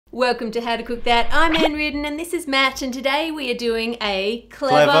Welcome to How to Cook That. I'm Ann Reardon and this is Matt, and today we are doing a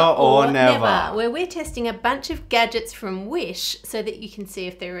Clever or Never, where we're testing a bunch of gadgets from Wish so that you can see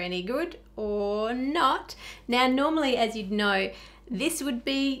if they're any good or not. Now normally, as you'd know, this would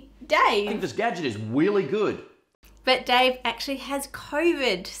be Dave. I think this gadget is really good. But Dave actually has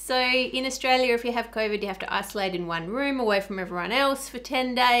COVID. So in Australia, if you have COVID, you have to isolate in one room away from everyone else for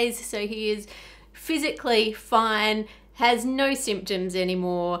 10 days. So he is physically fine, has no symptoms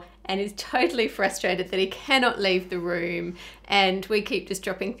anymore, and is totally frustrated that he cannot leave the room, and we keep just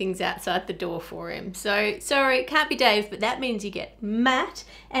dropping things outside the door for him. So sorry, it can't be Dave, but that means you get Matt,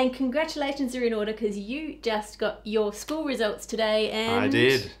 and congratulations are in order because you just got your school results today, and I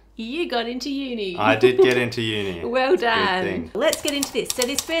did. You got into uni. I did get into uni. Well done. Good thing. Let's get into this. So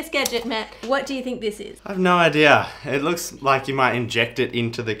this first gadget, Matt, what do you think this is? I have no idea. It looks like you might inject it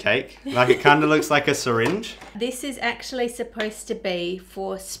into the cake. Like it kind of looks like a syringe. This is actually supposed to be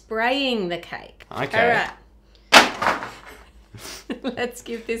for spraying the cake. Okay. All right. Let's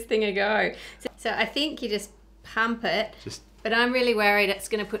give this thing a go. So I think you just pump it. But I'm really worried it's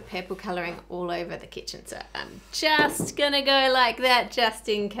going to put purple colouring all over the kitchen. So I'm just going to go like that just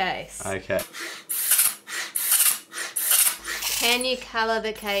in case. Okay. Can you colour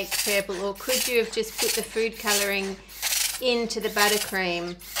the cake purple, or could you have just put the food colouring into the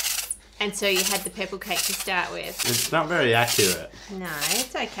buttercream and so you had the purple cake to start with? It's not very accurate. No,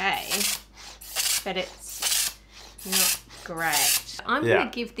 it's okay. But it's not great. I'm going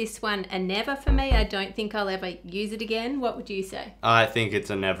to give this one a never for me. I don't think I'll ever use it again. What would you say? I think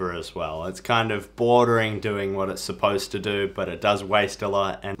it's a never as well. It's kind of bordering doing what it's supposed to do, but it does waste a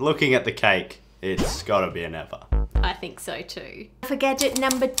lot. And looking at the cake, it's got to be a never. I think so too. For gadget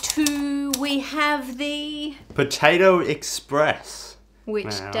number 2, we have the Potato Express.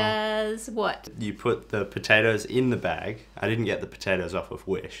 Which does what? You put the potatoes in the bag. I didn't get the potatoes off of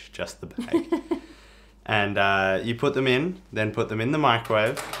Wish, just the bag. And you put them in, then put them in the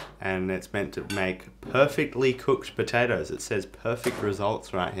microwave, and it's meant to make perfectly cooked potatoes. It says perfect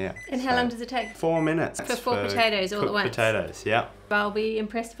results right here. And how long does it take? 4 minutes. For 4 potatoes all at once? Potatoes, yeah. I'll be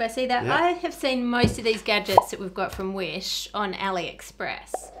impressed if I see that. Yeah. I have seen most of these gadgets that we've got from Wish on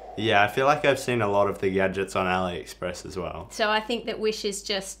AliExpress. Yeah, I feel like I've seen a lot of the gadgets on AliExpress as well. So I think that Wish is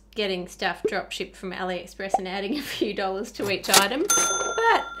just getting stuff drop shipped from AliExpress and adding a few dollars to each item.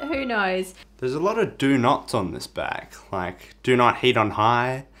 But who knows? There's a lot of do nots on this bag. Like, do not heat on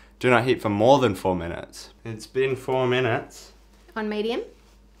high, do not heat for more than 4 minutes. It's been 4 minutes. On medium?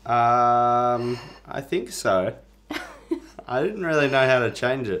 I think so. I didn't really know how to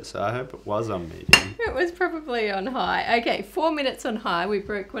change it, so I hope it was on medium. It was probably on high. Okay, 4 minutes on high. We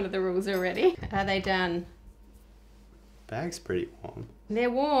broke one of the rules already. Are they done? Bag's pretty warm. They're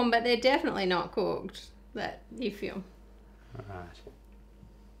warm, but they're definitely not cooked. That you feel. Alright.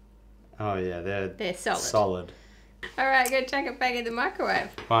 Oh yeah, they're solid. Alright, go chuck it back in the microwave.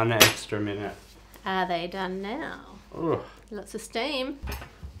 1 extra minute. Are they done now? Ugh. Lots of steam.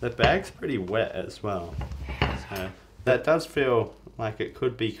 The bag's pretty wet as well. So that does feel like it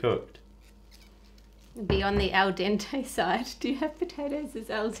could be cooked. Be on the al dente side. Do you have potatoes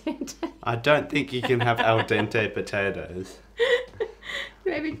as al dente? I don't think you can have al dente potatoes.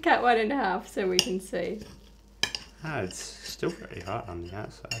 Maybe cut one in half so we can see. Oh, it's still very hot on the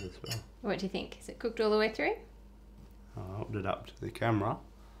outside as well. What do you think? Is it cooked all the way through? I'll hold it up to the camera.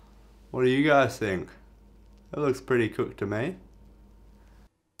 What do you guys think? It looks pretty cooked to me.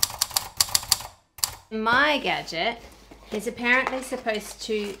 My gadget is apparently supposed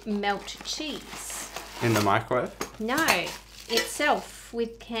to melt cheese. In the microwave? No, itself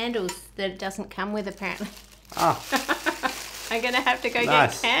with candles that it doesn't come with apparently. Ah. I'm going to have to go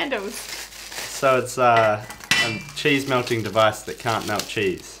get candles. So it's a cheese melting device that can't melt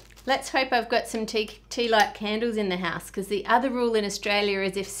cheese. Let's hope I've got some tea light candles in the house, because the other rule in Australia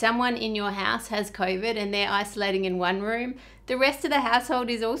is if someone in your house has COVID and they're isolating in one room, the rest of the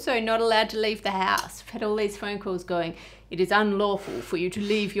household is also not allowed to leave the house. I've had all these phone calls going, it is unlawful for you to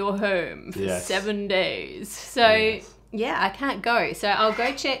leave your home for 7 days. So yeah, I can't go. So I'll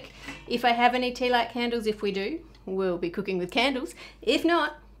go check if I have any tea light candles. If we do, we'll be cooking with candles. If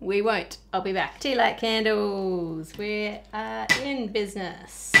not, we won't. I'll be back. Tea light candles. We are in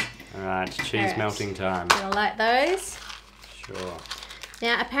business. Alright, cheese melting time. Gonna light those. Sure.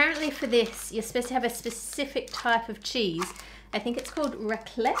 Now apparently for this, you're supposed to have a specific type of cheese. I think it's called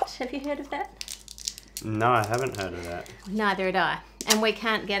raclette. Have you heard of that? No, I haven't heard of that. Neither had I. And we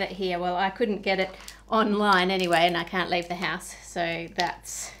can't get it here. Well, I couldn't get it online anyway, and I can't leave the house. So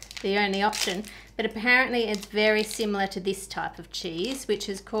that's the only option. But apparently it's very similar to this type of cheese, which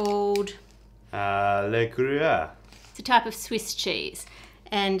is called... Le Gruyere. It's a type of Swiss cheese.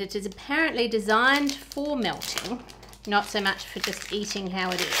 and it is apparently designed for melting, not so much for just eating how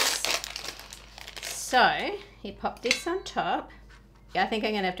it is. So you pop this on top. I think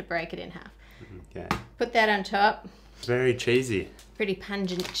I'm going to have to break it in half. Okay. Put that on top. Very cheesy. Pretty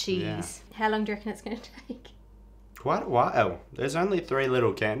pungent cheese. Yeah. How long do you reckon it's going to take? Quite a while. There's only 3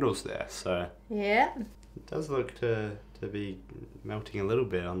 little candles there, so... Yeah. It does look to be melting a little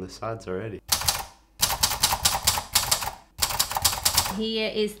bit on the sides already.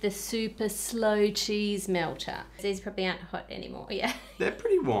 Here is the super slow cheese melter. These probably aren't hot anymore, yeah. They're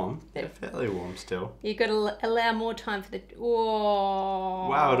pretty warm. They're fairly warm still. You've got to allow more time for the... Oh.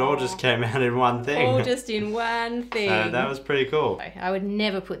 Wow, it all just came out in one thing. All just in one thing. That was pretty cool. I would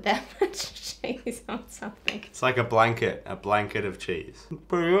never put that much cheese on something. It's like a blanket of cheese.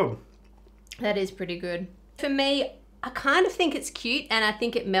 Pretty good. That is pretty good. For me, I kind of think it's cute and I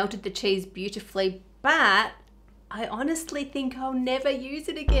think it melted the cheese beautifully, but I honestly think I'll never use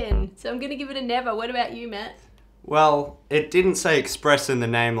it again. So I'm going to give it a never. What about you, Matt? Well, it didn't say express in the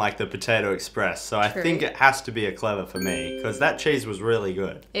name like the Potato Express, so I think it has to be a clever for me, because that cheese was really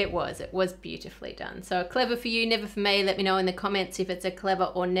good. It was beautifully done. So a clever for you, never for me. Let me know in the comments if it's a clever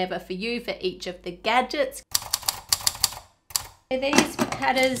or never for you for each of the gadgets. These were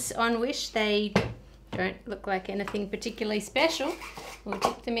cutters on Wish. They don't look like anything particularly special. We'll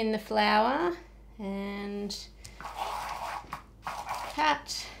dip them in the flour and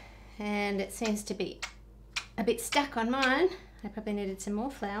cut, and it seems to be a bit stuck on mine. I probably needed some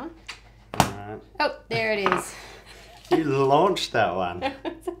more flour. Alright. Oh, there it is. You launched that one.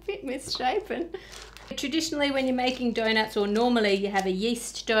 It's a bit misshapen. Traditionally, when you're making donuts, or normally, you have a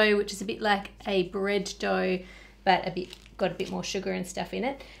yeast dough, which is a bit like a bread dough, but got a bit more sugar and stuff in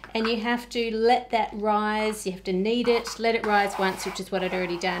it. And you have to let that rise. You have to knead it, let it rise once, which is what I'd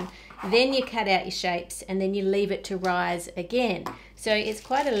already done. Then you cut out your shapes and then you leave it to rise again. So it's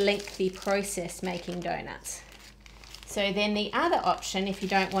quite a lengthy process making donuts. So then the other option, if you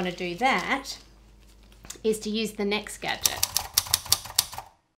don't want to do that, is to use the next gadget.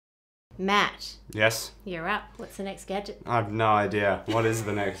 Matt. Yes? You're up. What's the next gadget? I have no idea. What is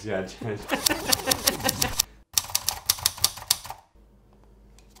the next gadget?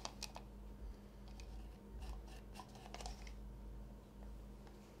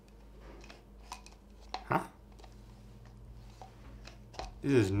 Huh?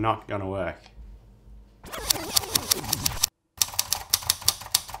 This is not gonna work.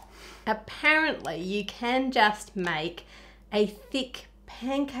 Apparently, you can just make a thick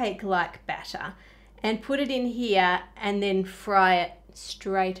pancake-like batter and put it in here and then fry it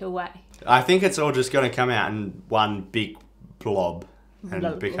straight away. I think it's all just going to come out in one big blob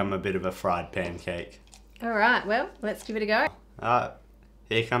and become a bit of a fried pancake. All right, well, let's give it a go.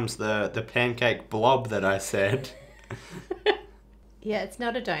 Here comes the pancake blob that I said. Yeah, it's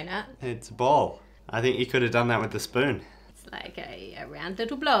not a donut. It's a ball. I think you could have done that with the spoon. It's like a round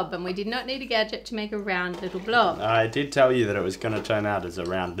little blob, and we did not need a gadget to make a round little blob. I did tell you that it was going to turn out as a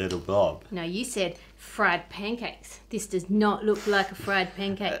round little blob. No, you said fried pancakes. This does not look like a fried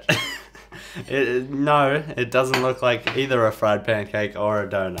pancake. No, it doesn't look like either a fried pancake or a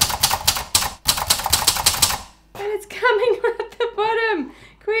donut. And it's coming at the bottom.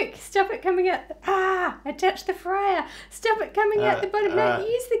 Quick, stop it coming out. Ah, I touched the fryer. Stop it coming out the bottom. No,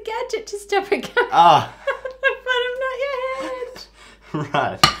 use the gadget to stop it coming out the bottom, not your hand.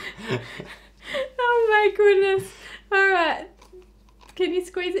 Right. Oh my goodness. All right. Can you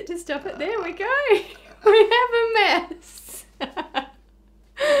squeeze it to stop it? There we go. We have a mess.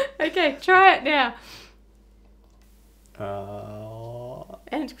 Okay, try it now.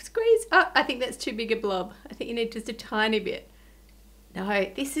 And squeeze. Oh, I think that's too big a blob. I think you need just a tiny bit.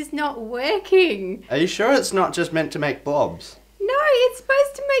 No, this is not working. Are you sure it's not just meant to make blobs? No, it's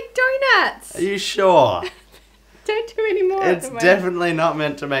supposed to make donuts. Are you sure? Don't do any more. It's definitely not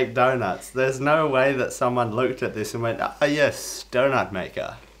meant to make donuts. There's no way that someone looked at this and went, "Ah, yes, donut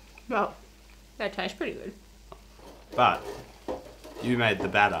maker." Well, that tastes pretty good. But you made the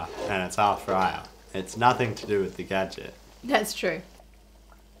batter and it's half fryer. It's nothing to do with the gadget. That's true.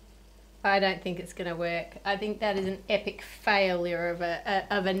 I don't think it's going to work. I think that is an epic failure of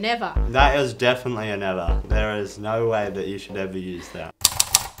a never. That is definitely a never. There is no way that you should ever use that.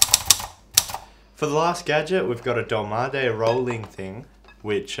 For the last gadget, we've got a domade rolling thing,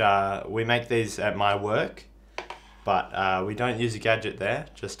 which we make these at my work, but we don't use a gadget there,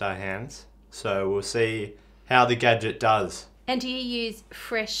 just our hands. So we'll see how the gadget does. And do you use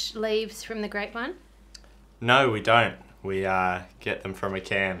fresh leaves from the grapevine? No, we don't. We get them from a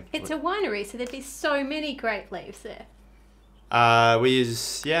can. It's a winery, so there'd be so many grape leaves there. We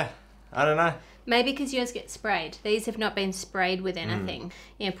use, yeah, I don't know. Maybe because yours get sprayed. These have not been sprayed with anything.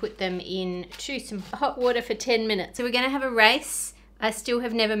 Put them into some hot water for 10 minutes. So we're going to have a race. I still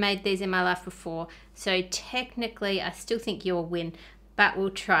have never made these in my life before. So technically, I still think you'll win. But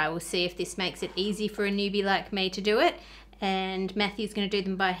we'll try. We'll see if this makes it easy for a newbie like me to do it. And Matthew's going to do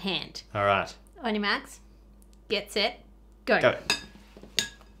them by hand. All right. On your marks. Get set. Go.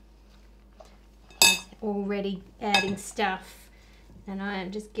 He's already adding stuff. And I am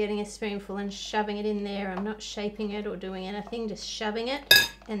just getting a spoonful and shoving it in there. I'm not shaping it or doing anything, just shoving it.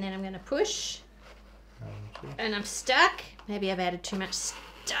 And then I'm going to push. And I'm stuck. Maybe I've added too much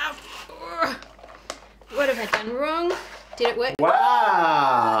stuff. Ugh. What have I done wrong? Did it work?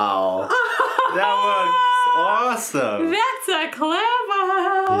 Wow! That works awesome! That's a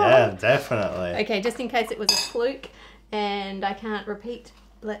clever! Yeah, definitely. Okay, just in case it was a fluke and I can't repeat,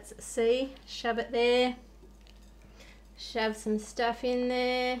 let's see. Shove it there. Shove some stuff in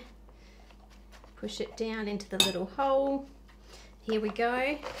there. Push it down into the little hole. Here we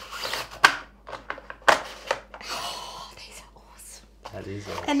go. Oh, these are awesome. That is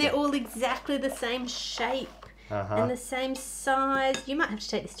awesome. And they're all exactly the same shape and the same size. You might have to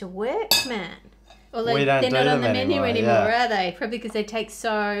take this to work, man. Although they're not on the menu anymore, are they? Probably because they take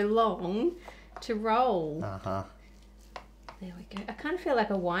so long to roll. There we go. I kind of feel like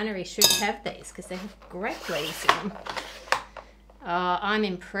a winery should have these because they have great glaze in them. Oh, I'm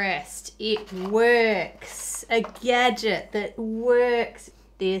impressed. It works. A gadget that works.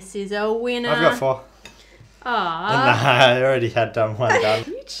 This is a winner. I've got 4. I already had done one done.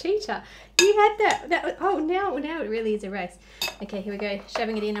 You cheater. You had that. Oh, now it really is a race. Okay, here we go.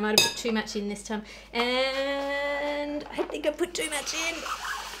 Shoving it in. I might have put too much in this time. And I think I put too much in.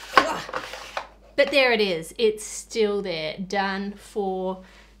 Oh. But there it is. It's still there. Done for.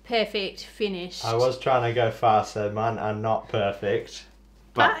 Perfect. Finished. I was trying to go faster. Mine are not perfect.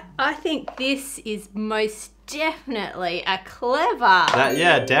 But I think this is most definitely a clever.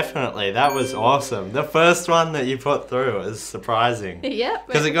 Yeah, definitely. That was awesome. The first one that you put through was surprising. Yep.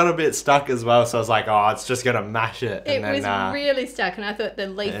 Because it got a bit stuck as well, so I was like, oh, it's just going to mash it. It was really stuck, and I thought the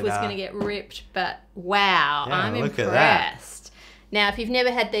leaf was going to get ripped, but wow, yeah, I'm look impressed. At that. Now, if you've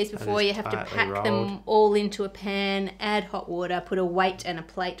never had these before, you have to pack them all into a pan, add hot water, put a weight and a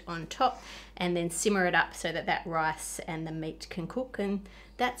plate on top, and then simmer it up so that that rice and the meat can cook, and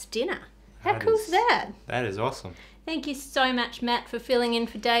that's dinner. How cool is that? That is awesome. Thank you so much, Matt, for filling in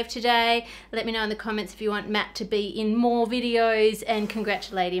for Dave today. Let me know in the comments if you want Matt to be in more videos, and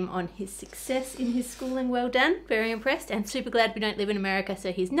congratulate him on his success in his schooling. Well done. Very impressed, and super glad we don't live in America,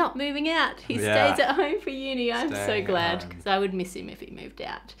 so he's not moving out. He stays at home for uni. I'm so glad, because I would miss him if he moved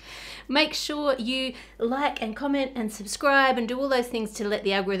out. Make sure you like and comment and subscribe and do all those things to let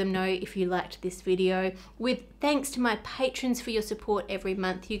the algorithm know if you liked this video. With thanks to my patrons for your support every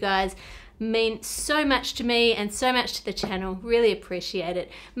month. You guys mean so much to me and so much to the channel. Really appreciate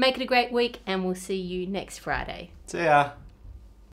it. Make it a great week, and we'll see you next Friday. See ya.